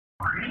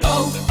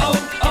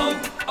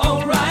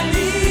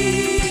O'Reilly!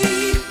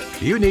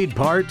 You need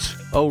parts?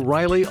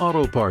 O'Reilly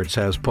Auto Parts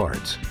has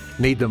parts.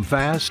 Need them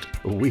fast?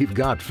 We've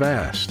got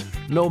fast.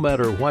 No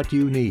matter what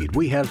you need,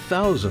 we have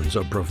thousands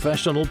of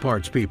professional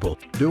parts people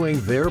doing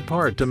their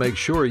part to make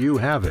sure you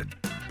have it.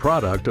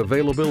 Product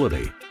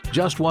availability.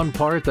 Just one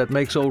part that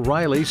makes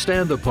O'Reilly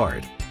stand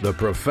apart. The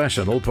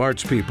professional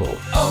parts people.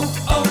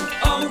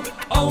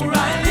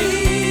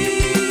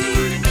 O'Reilly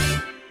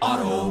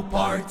Auto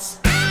Parts.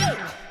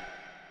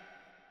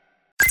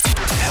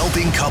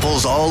 Helping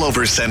couples all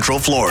over Central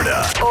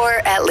Florida. Or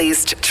at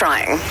least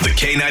trying. The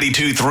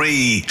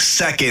K92-3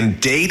 Second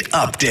Date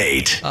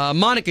Update.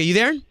 Monica, you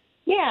there?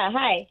 Yeah,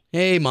 hi.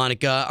 Hey,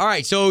 Monica. All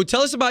right, so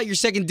tell us about your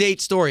second date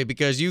story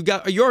because you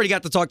already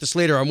got to talk to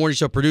Slater, our morning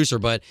show producer,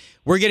 but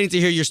we're getting to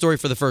hear your story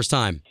for the first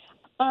time.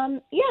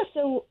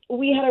 So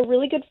we had a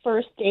really good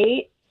first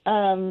date.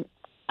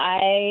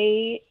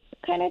 I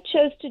kind of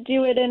chose to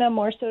do it in a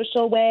more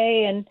social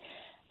way and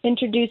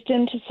introduced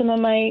him to some of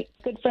my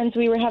good friends.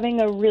 We were having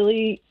a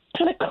really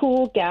kind of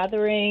cool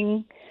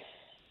gathering,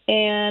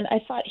 and I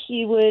thought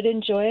he would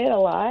enjoy it a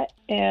lot,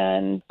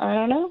 and I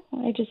don't know.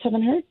 I just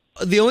haven't heard.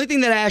 The only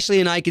thing that Ashley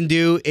and I can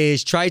do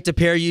is try to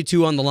pair you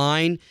two on the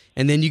line,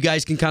 and then you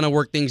guys can kind of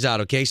work things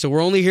out, okay? So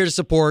we're only here to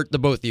support the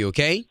both of you,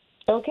 okay?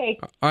 Okay.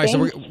 All right,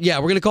 thanks. so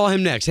we're going to call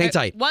him next. Hang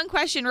tight. One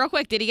question real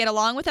quick. Did he get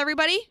along with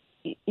everybody?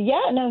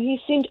 Yeah, no, he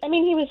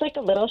was like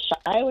a little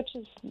shy, which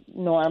is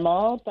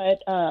normal,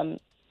 but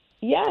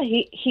yeah,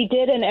 he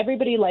did, and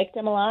everybody liked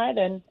him a lot,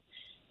 and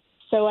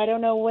so I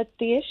don't know what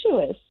the issue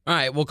is. All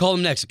right, we'll call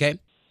him next, okay?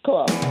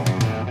 Cool.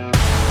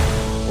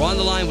 We're on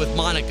the line with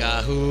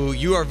Monica, who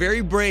you are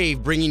very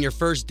brave bringing your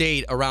first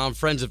date around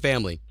friends and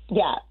family.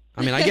 Yeah.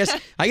 I mean, I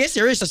guess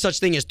there is a such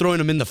thing as throwing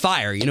them in the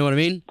fire. You know what I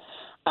mean?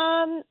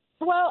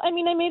 Well, I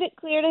mean, I made it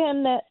clear to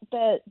him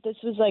that this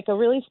was like a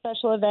really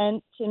special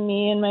event to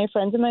me and my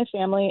friends and my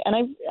family, and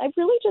I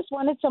really just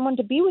wanted someone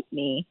to be with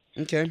me.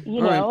 Okay.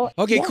 You know? Right.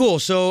 Okay, yeah. cool.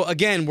 So,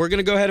 again, we're going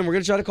to go ahead and we're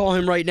going to try to call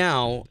him right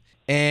now.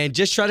 And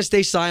just try to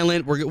stay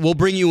silent. We'll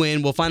bring you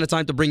in. We'll find a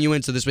time to bring you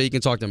in so this way you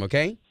can talk to him,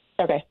 okay?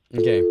 Okay.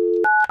 Okay.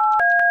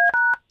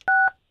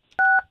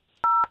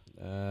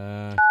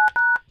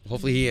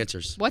 Hopefully he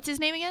answers. What's his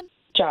name again?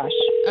 Josh.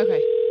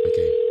 Okay.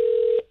 Okay.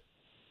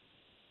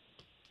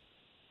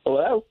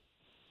 Hello?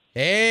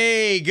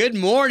 Hey, good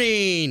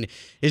morning.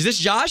 Is this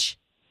Josh?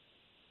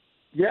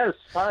 Yes,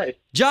 hi.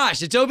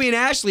 Josh, it's Obie and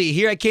Ashley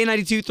here at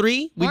K92.3.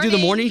 We do the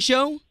Morning. morning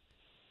show.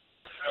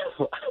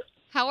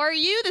 How are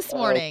you this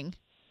morning?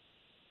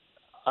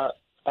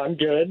 I'm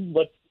good.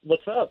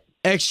 What's up?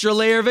 Extra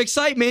layer of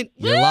excitement.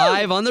 You're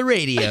live on the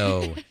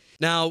radio.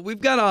 Now, we've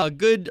got a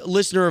good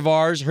listener of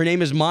ours. Her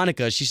name is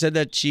Monica. She said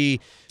that she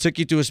took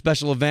you to a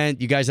special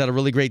event. You guys had a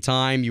really great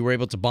time. You were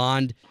able to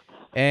bond.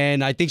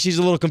 And I think she's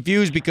a little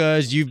confused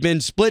because you've been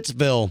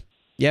Splitsville.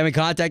 You haven't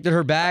contacted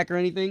her back or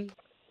anything?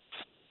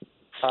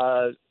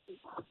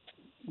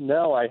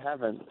 No, I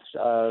haven't.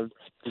 Did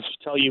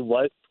she tell you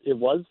what it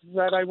was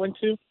that I went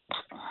to?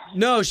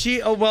 No, she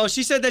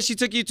said that she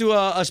took you to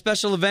a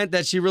special event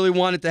that she really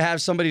wanted to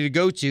have somebody to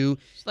go to.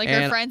 Like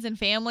her friends and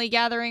family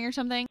gathering or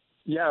something?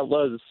 Yeah, it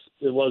was.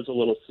 It was a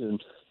little soon.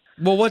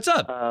 Well, what's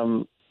up?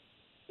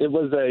 It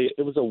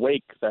was a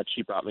wake that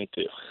she brought me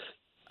to.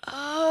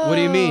 Oh. What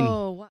do you mean?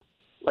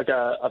 Like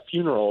a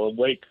funeral, a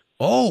wake.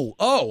 Oh,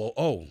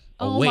 Oh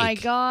my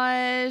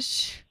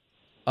gosh.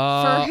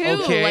 For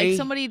who? Okay. Like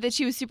somebody that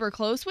she was super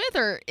close with,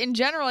 or in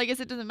general? I guess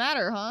it doesn't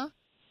matter, huh?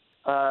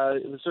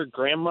 It was her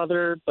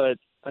grandmother, but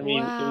I mean,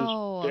 It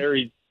was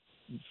very,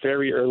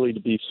 very early to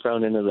be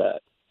thrown into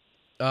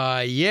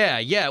that.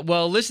 Yeah.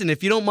 Well, listen,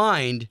 if you don't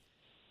mind,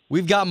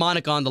 we've got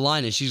Monica on the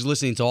line, and she's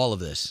listening to all of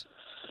this.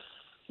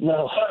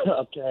 No,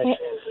 okay.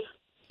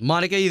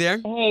 Monica, you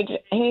there? Hey,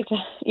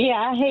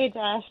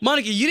 Josh.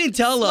 Monica, you didn't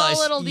tell us.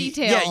 Small little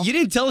detail. Yeah, you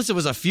didn't tell us it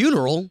was a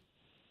funeral.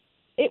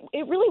 It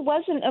really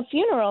wasn't a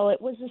funeral.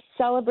 It was a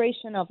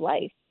celebration of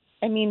life.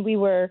 I mean, we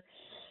were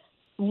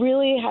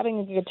really having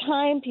a good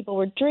time. People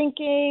were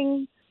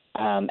drinking,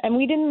 and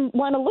we didn't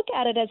want to look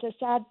at it as a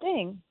sad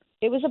thing.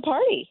 It was a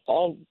party.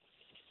 All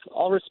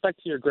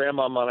respect to your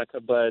grandma, Monica,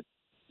 but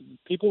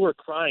people were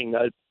crying.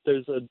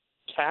 There's a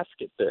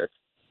casket there.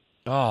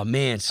 Oh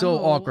man, so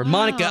awkward. Wow.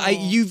 Monica,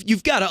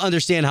 you've got to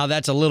understand how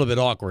that's a little bit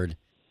awkward.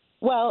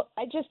 Well,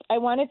 I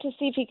wanted to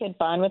see if he could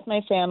bond with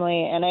my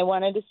family, and I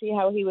wanted to see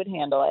how he would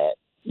handle it.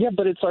 Yeah,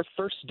 but it's our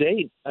first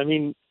date. I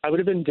mean, I would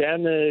have been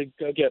down to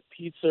go get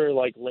pizza or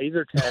like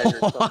laser tag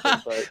or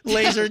something. But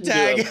Laser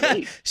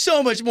tag.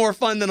 So much more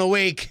fun than a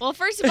wake. Well,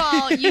 first of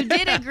all, you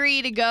did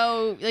agree to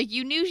go, like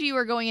you knew you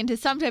were going into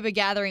some type of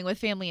gathering with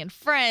family and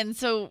friends,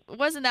 so it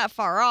wasn't that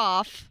far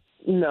off.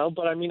 No,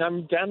 but I mean,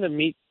 I'm down to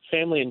meet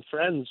family and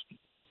friends.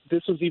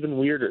 This was even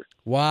weirder.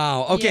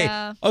 Wow. Okay.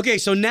 Yeah. Okay,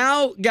 so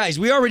now, guys,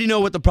 we already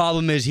know what the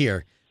problem is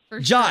here. For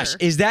Josh, sure.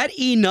 is that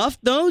enough,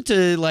 though,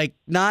 to, like,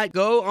 not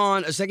go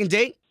on a second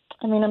date?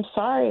 I mean, I'm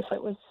sorry if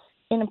it was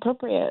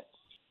inappropriate.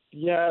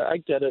 Yeah, I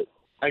get it.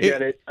 I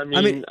get it. I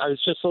mean, I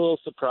was just a little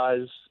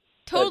surprised.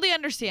 Totally at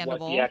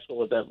understandable. What the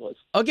actual event was.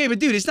 Okay, but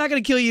dude, it's not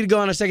going to kill you to go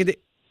on a second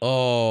date.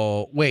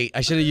 Oh, wait,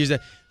 I shouldn't use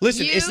that.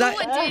 Listen, You it's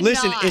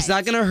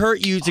not going to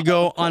hurt you to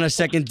go on a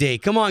second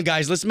date. Come on,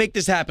 guys, let's make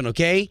this happen,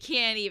 okay?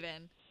 Can't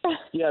even.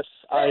 Yes,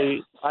 I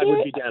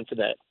would be down for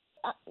that.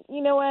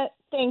 You know what?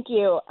 Thank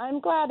you. I'm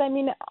glad. I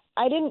mean,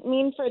 I didn't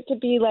mean for it to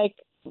be like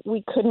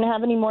we couldn't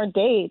have any more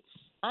dates.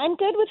 I'm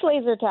good with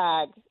laser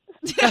tag.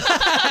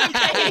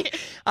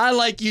 I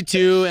like you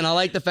too, and I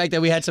like the fact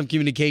that we had some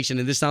communication,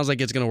 and this sounds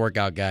like it's going to work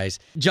out, guys.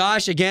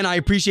 Josh, again, I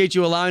appreciate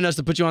you allowing us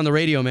to put you on the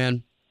radio,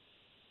 man.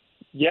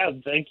 Yeah,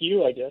 thank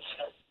you, I guess.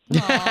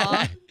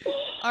 Aw.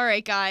 All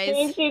right, guys.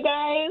 Thanks, you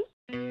guys.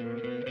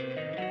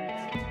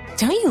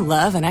 Don't you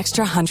love an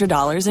extra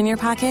 $100 in your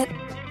pocket?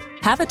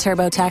 Have a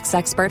TurboTax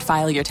expert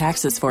file your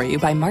taxes for you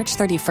by March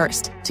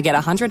 31st to get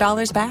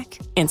 $100 back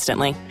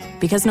instantly.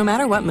 Because no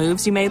matter what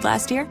moves you made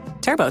last year,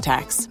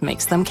 TurboTax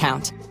makes them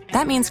count.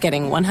 That means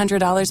getting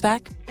 $100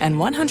 back and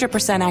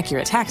 100%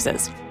 accurate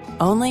taxes,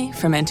 only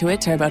from Intuit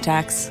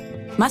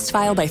TurboTax. Must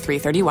file by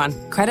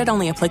 3/31. Credit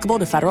only applicable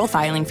to federal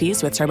filing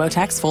fees with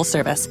TurboTax full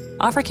service.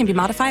 Offer can be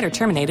modified or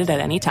terminated at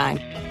any time.